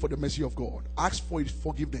to pray for the mercy of God. Ask for his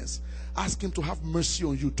forgiveness. Ask him to have mercy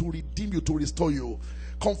on you, to redeem you, to restore you.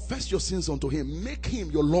 Confess your sins unto him. Make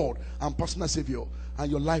him your Lord and personal Savior.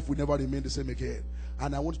 And your life will never remain the same again.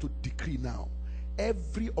 And I want you to decree now,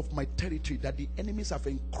 every of my territory that the enemies have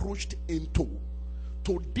encroached into,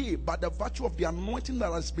 today, by the virtue of the anointing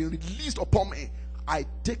that has been released upon me, I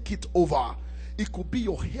take it over. It could be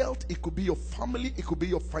your health, it could be your family, it could be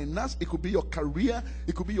your finance, it could be your career,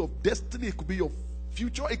 it could be your destiny, it could be your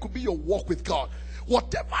future, it could be your walk with God.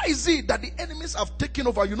 Whatever is it that the enemies have taken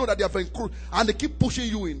over, you know that they have encroached, and they keep pushing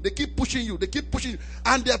you in, they keep pushing you,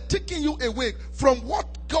 and they are taking you away from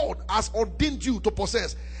what God has ordained you to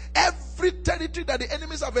possess. Every territory that the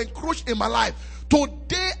enemies have encroached in my life,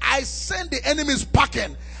 today I send the enemies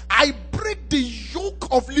packing. I break the yoke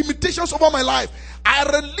of limitations over my life. I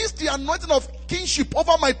release the anointing of kingship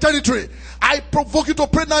over my territory. I provoke you to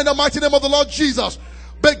pray now in the mighty name of the Lord Jesus.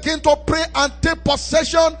 Begin to pray and take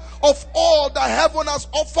possession of all that heaven has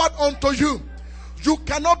offered unto you. You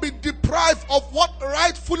cannot be deprived of what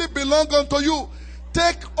rightfully belongs unto you.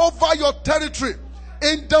 Take over your territory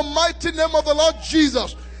in the mighty name of the Lord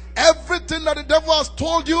Jesus. Everything that the devil has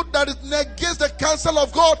told you that is against the counsel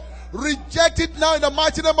of God, reject it now in the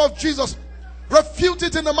mighty name of Jesus. Refute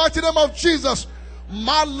it in the mighty name of Jesus.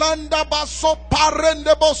 Malanda baso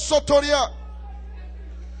parende bosotoria.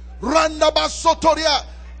 Randa basotoria.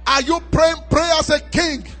 Are you praying? Pray as a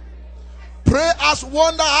king. Pray as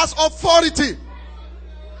one that has authority.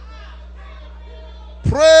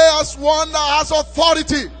 Pray as one that has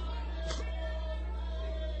authority.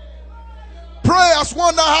 Pray as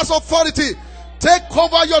one that has authority. Take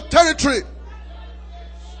over your territory.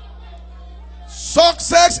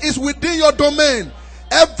 Success is within your domain.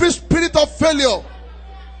 Every spirit of failure,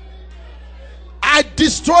 I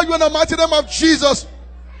destroy you in the mighty name of Jesus.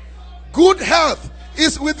 Good health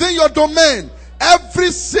is within your domain.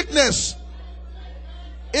 Every sickness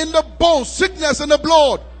in the bones, sickness in the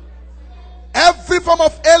blood, every form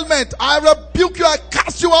of ailment, I rebuke you, I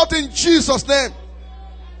cast you out in Jesus' name.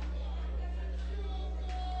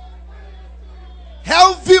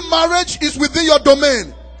 Healthy marriage is within your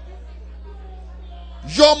domain.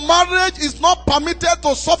 Your marriage is not permitted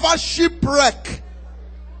to suffer shipwreck.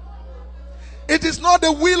 It is not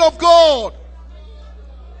the will of God.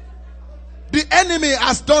 The enemy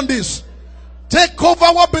has done this. Take over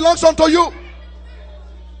what belongs unto you.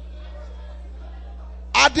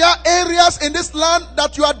 I there areas in this land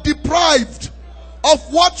that you are deprived of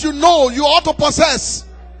what you know you ought to possess?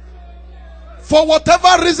 For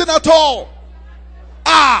whatever reason at all.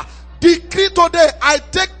 Decree today, I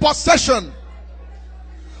take possession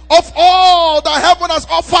of all that heaven has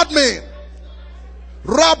offered me.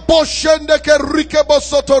 Raboshendeke rikebo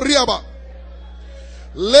sotoriaba.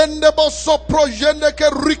 Lendebo soprojeneke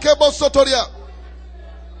rikebo sotoria.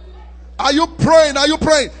 Are you praying? Are you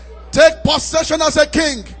praying? Take possession as a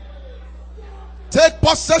king. Take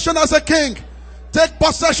possession as a king. Take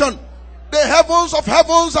possession. The heavens of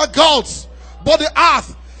heavens are God's, but the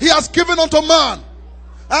earth He has given unto man.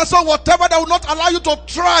 And so whatever that will not allow you to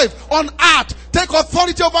thrive on earth, take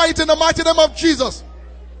authority over it in the mighty name of Jesus.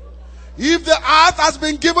 If the earth has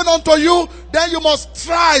been given unto you, then you must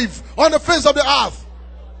thrive on the face of the earth.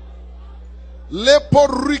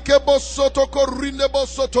 Leporikebo sotoko rinebo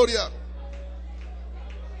sotoria.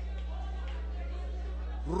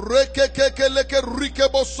 Rekekeke leke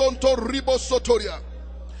rikebo sonto ribo sotoria.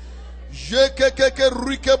 Jekekeke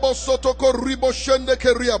rikebo sotoko ribo shende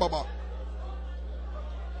ke riababa.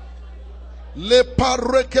 Le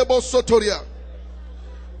parekebo sotoria.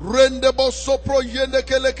 Rendebo sopro yende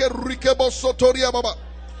ke leke rikebo sotoria baba.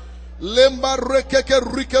 Lemba rekeke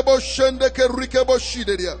rikebo shende ke rikebo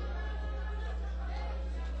shideria.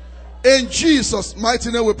 In Jesus'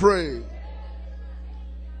 mighty name we pray.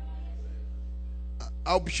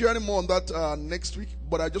 I'll be sharing more on that next week,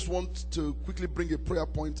 but I just want to quickly bring a prayer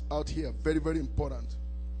point out here. Very, very important.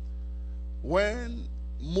 When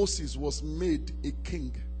Moses was made a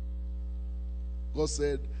king, God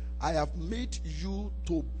said, I have made you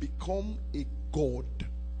to become a God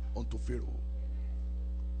unto Pharaoh.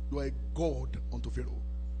 You are a God unto Pharaoh.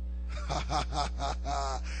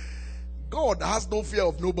 God has no fear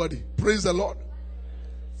of nobody. Praise the Lord.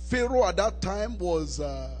 Pharaoh at that time was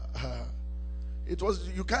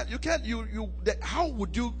how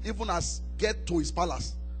would you even get to his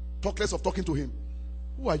palace? Talk less of talking to him.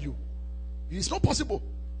 Who are you? It's not possible.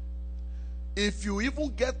 If you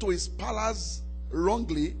even get to his palace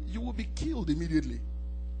wrongly, you will be killed immediately.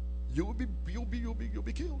 You'll be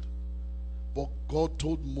killed. But God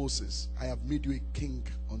told Moses, I have made you a king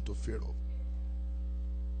unto Pharaoh.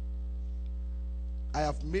 I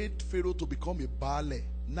have made Pharaoh to become a Baal.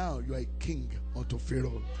 Now you are a king unto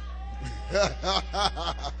Pharaoh.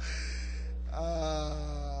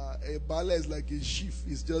 A Baal is like a sheaf.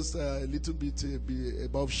 It's just a little bit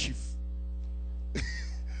above sheaf.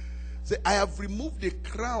 Say, I have removed the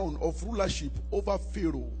crown of rulership over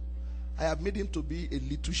Pharaoh. I have made him to be a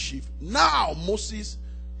little sheaf. Now, Moses,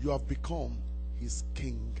 you have become his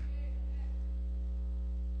king.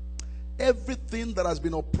 Everything that has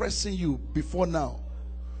been oppressing you before now,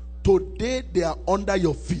 today they are under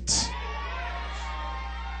your feet.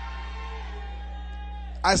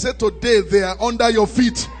 I said today they are under your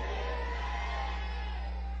feet.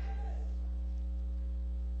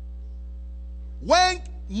 When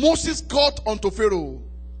Moses got unto Pharaoh,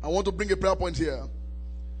 I want to bring a prayer point here.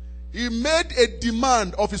 He made a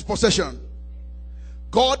demand of his possession.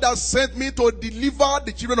 God has sent me to deliver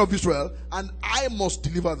the children of Israel, and I must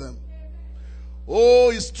deliver them. Oh,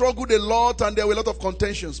 he struggled a lot, and there were a lot of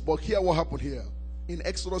contentions. But hear what happened here. In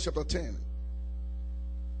Exodus chapter 10,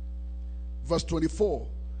 verse 24,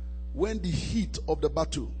 when the heat of the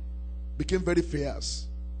battle became very fierce,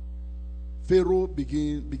 Pharaoh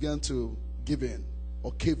began to give in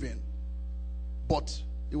or cave in. But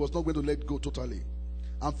he was not going to let go totally.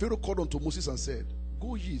 And Pharaoh called unto Moses and said,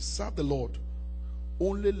 Go ye, serve the Lord.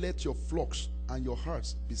 Only let your flocks and your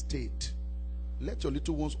herds be stayed. Let your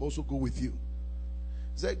little ones also go with you.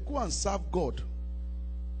 He said, Go and serve God,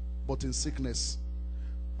 but in sickness.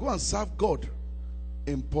 Go and serve God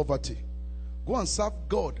in poverty. Go and serve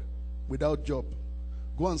God without job.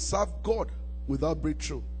 Go and serve God without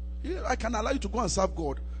breakthrough. Yeah, I can allow you to go and serve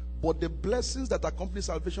God, but the blessings that accompany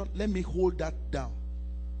salvation, let me hold that down.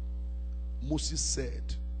 Moses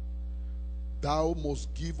said, Thou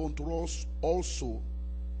must give unto us also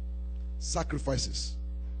sacrifices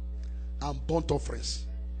and burnt offerings,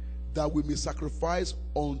 that we may sacrifice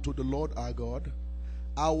unto the Lord our God.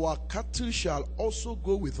 Our cattle shall also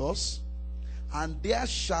go with us, and there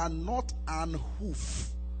shall not an hoof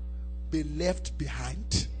be left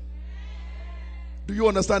behind. Do you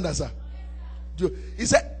understand that, sir? He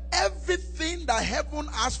said, everything that heaven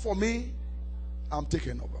has for me, I'm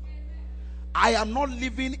taking over. I am not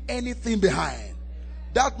leaving anything behind.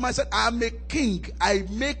 That man said, I am a king. I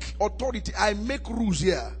make authority. I make rules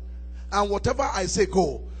here. And whatever I say,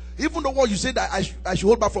 go. Even though what you say that I should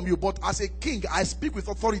hold back from you, but as a king, I speak with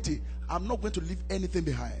authority. I'm not going to leave anything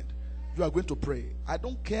behind. you are going to pray. I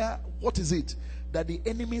don't care what is it that the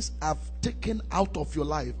enemies have taken out of your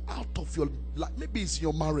life, out of your life. Maybe it's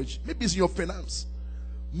your marriage, maybe it's in your finance,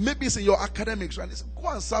 maybe it's in your academics. Right? Listen, go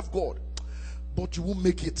and serve God, but you won't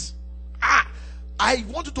make it. I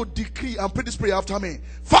want you to decree and pray this prayer after me.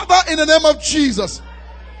 Father, in the name of Jesus.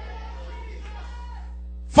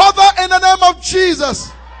 Father, in the name of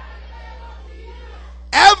Jesus.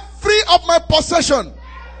 Every of my possession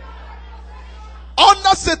under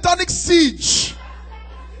satanic siege,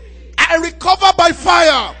 I recover by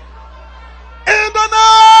fire. In the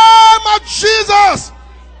name of Jesus.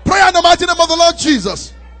 Pray in the mighty name of the Lord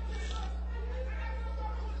Jesus.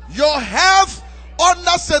 Your health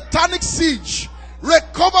under satanic siege,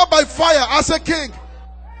 recover by fire as a king.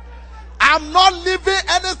 I'm not leaving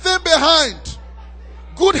anything behind.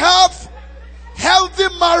 Good health, healthy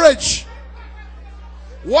marriage,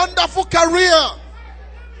 wonderful career,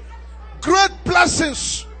 great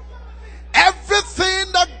blessings.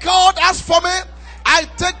 Everything that God has for me, I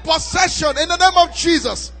take possession in the name of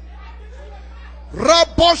Jesus.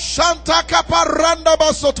 Raboshanta kaparanda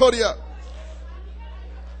basotoria.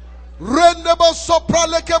 Rendebo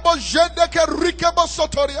sopralekebo jendeke rikebo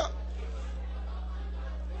sotoria.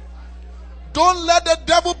 Don't let the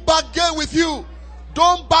devil bargain with you.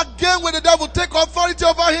 Don't bargain with the devil. Take authority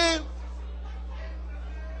over him.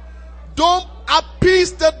 Don't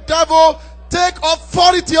appease the devil. Take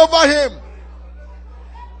authority over him.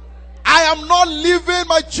 I am not leaving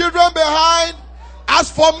my children behind. As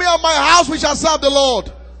for me and my house, we shall serve the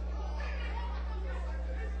Lord.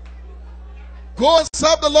 Go and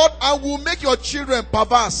serve the Lord, and will make your children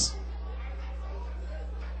perverse.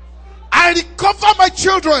 I recover my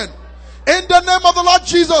children in the name of the Lord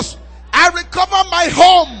Jesus. I recover my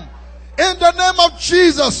home in the name of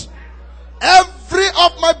Jesus. Every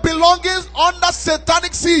of my belongings under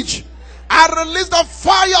satanic siege, I release the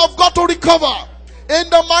fire of God to recover in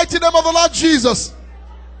the mighty name of the Lord Jesus.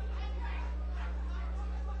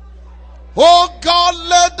 Oh God,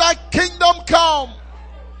 let thy kingdom come.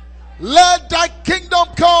 Let thy kingdom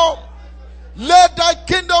come. Let thy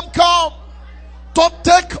kingdom come to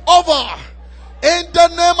take over in the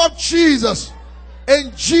name of Jesus.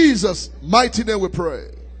 In Jesus' mighty name we pray.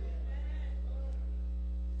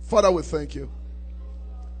 Father, we thank you.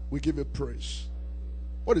 We give you praise.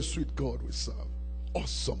 What a sweet God we serve.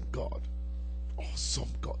 Awesome God. Awesome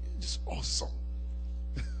God. Just awesome.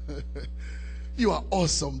 You are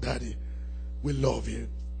awesome, Daddy. We love you.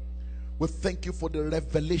 We thank you for the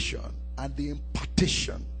revelation and the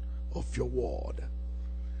impartation of your word.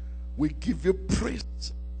 We give you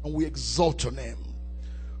praise and we exalt your name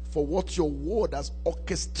for what your word has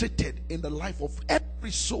orchestrated in the life of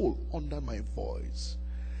every soul under my voice.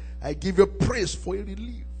 I give you praise for a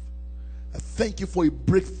relief. I thank you for a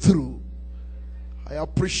breakthrough. I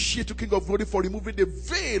appreciate you, King of Glory, for removing the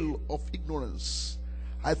veil of ignorance.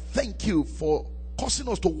 I thank you for causing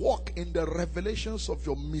us to walk in the revelations of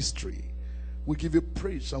your mystery. We give you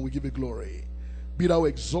praise and we give you glory. Be thou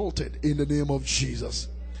exalted in the name of Jesus.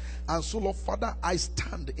 And so, Lord Father, I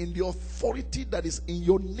stand in the authority that is in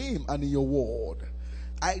your name and in your word.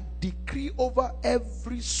 I decree over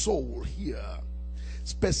every soul here.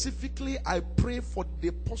 Specifically, I pray for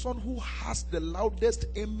the person who has the loudest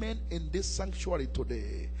amen in this sanctuary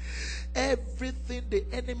today. Everything the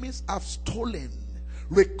enemies have stolen,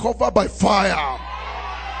 recover by fire.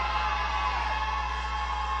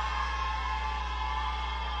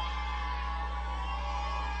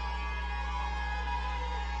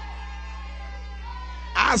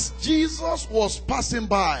 As Jesus was passing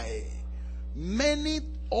by, many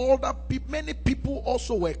people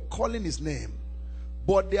also were calling his name.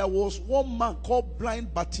 But there was one man called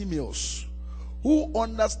blind Bartimaeus who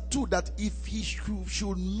understood that if he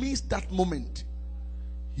should miss that moment,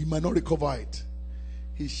 he might not recover it.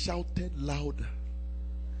 He shouted louder.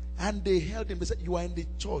 And they held him. They said, "You are in the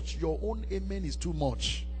church. Your own amen is too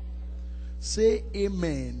much. Say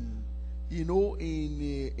amen,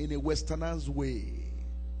 in a westerners way.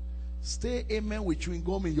 Say amen with chewing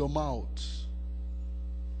gum in your mouth.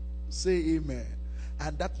 Say amen."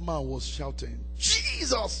 And that man was shouting,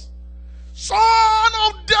 "Jesus, Son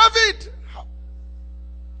of David."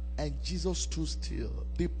 And Jesus stood still.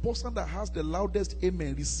 The person that has the loudest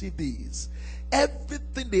amen, receive this.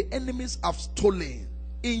 Everything the enemies have stolen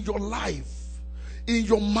in your life, in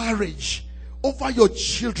your marriage, over your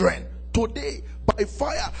children, today, by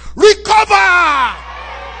fire, recover.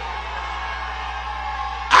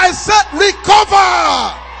 I said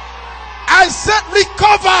recover. I said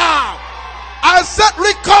recover. I said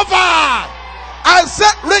recover. I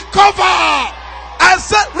said recover. I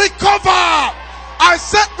said recover. I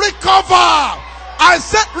said recover. I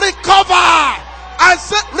said recover. I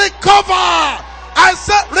said recover. I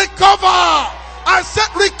said recover. I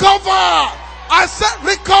said recover. I said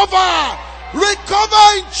recover. Recover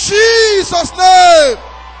in Jesus' name.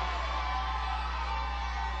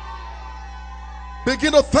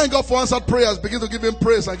 Begin to thank God for answered prayers. Begin to give him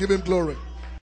praise and give him glory.